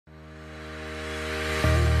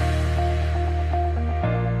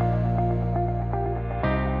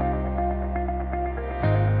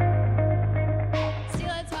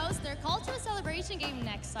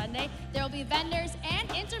Sunday. There will be vendors and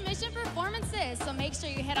intermission performances, so make sure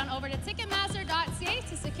you head on over to Ticketmaster.ca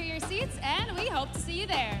to secure your seats, and we hope to see you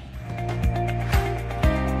there.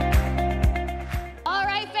 All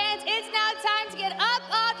right, fans, it's now time to get up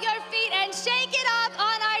off your feet and shake it off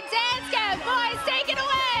on our dance camp. Boys, take it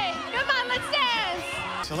away. Come on, let's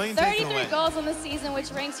dance. Celine, take it away. 33 goals on the season,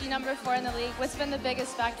 which ranks you number 4 in the league. What's been the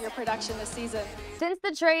biggest factor of your production this season? Since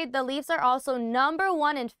the trade, the Leafs are also number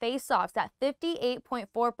 1 in faceoffs at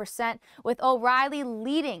 58.4%, with O'Reilly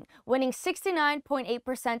leading, winning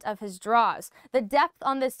 69.8% of his draws. The depth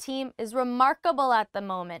on this team is remarkable at the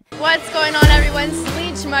moment. What's going on, everyone?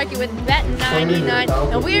 Celine Trimarchi with Bet99,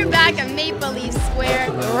 and we're back at Maple Leaf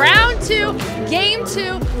Square. Round 2, Game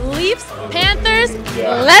 2, Leafs, Panthers.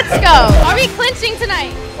 Let's go. Are we clinching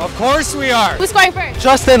tonight? Of course we are. Who's scoring first?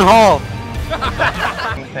 Justin Hall.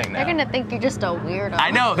 They're gonna think you're just a weirdo.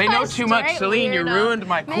 I know, they know too much. Celine, you ruined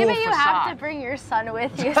my cool facade. Maybe you have to bring your son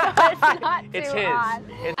with you so it's not It's too his. hot.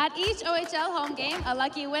 At each OHL home game, a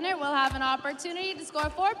lucky winner will have an opportunity to score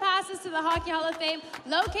 4 passes to the Hockey Hall of Fame,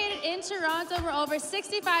 located in Toronto, where over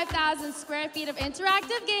 65,000 square feet of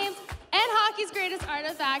interactive games and hockey's greatest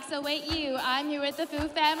artifacts await you. I'm here with the Foo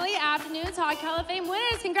Family Afternoons Hockey Hall of Fame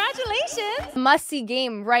winners. Congratulations! Must-see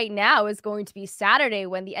game right now is going to be Saturday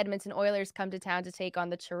when the Edmonton Oilers come to town to take on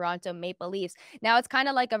the Toronto Maple Leafs. Now, it's kind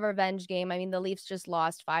of like a revenge game. I mean, the Leafs just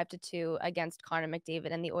lost 5-2 against Connor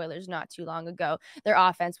McDavid and the Oilers not too long ago. Their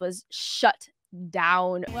offense was shut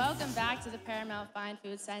down. Welcome back to the Paramount Fine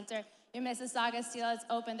Food Center. Your Mississauga Steelheads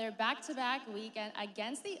open their back-to-back weekend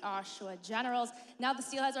against the Oshawa Generals. Now the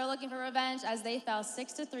Steelheads are looking for revenge as they fell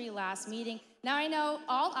 6-3 last meeting. Now I know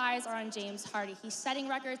all eyes are on James Hardy. He's setting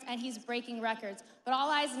records and he's breaking records, but all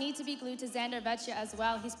eyes need to be glued to Xander Vecchia as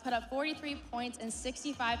well. He's put up 43 points in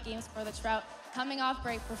 65 games for the Trout, coming off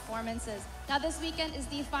great performances. Now this weekend is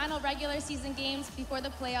the final regular season games before the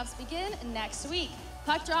playoffs begin next week.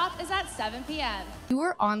 Puck drop is at 7 p.m. You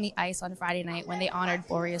were on the ice on Friday night when they honored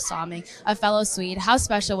Boreas Salming, a fellow Swede. How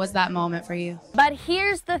special was that moment for you? But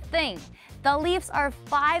here's the thing. The Leafs are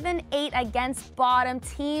 5-8 against bottom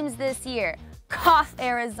teams this year. Cough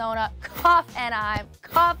Arizona, cough Anaheim,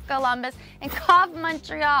 cough Columbus, and cough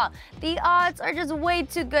Montreal. The odds are just way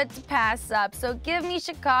too good to pass up, so give me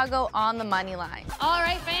Chicago on the money line. All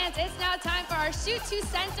right, fans, it's now time for our Shoot to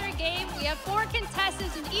Center game. We have 4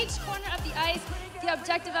 contestants in each corner of the ice. The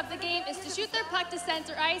objective of the game is to shoot their puck to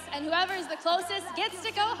center ice, and whoever is the closest gets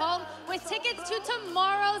to go home with tickets to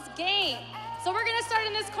tomorrow's game. So we're gonna start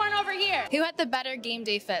in this corner over here. Who had the better game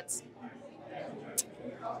day fits?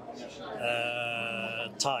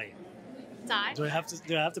 Tie. Tie? Do I have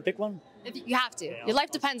to pick one? You have to. Yeah, Your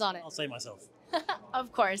life depends on it. I'll say myself.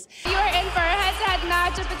 Of course. You are in for a head-to-head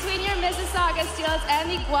matchup between your Mississauga Steelheads and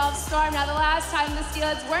the Guelph Storm. Now, the last time the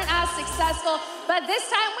Steelheads weren't as successful, but this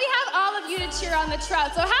time we have all of you to cheer on the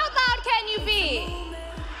Trout. So how loud can you be?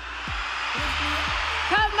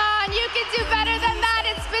 Come on, you can do better than that.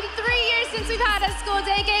 It's been 3 years since we've had a school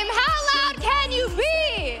day game. How loud can you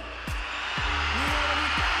be?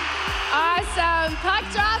 Awesome. Puck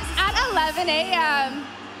drops at 11 a.m.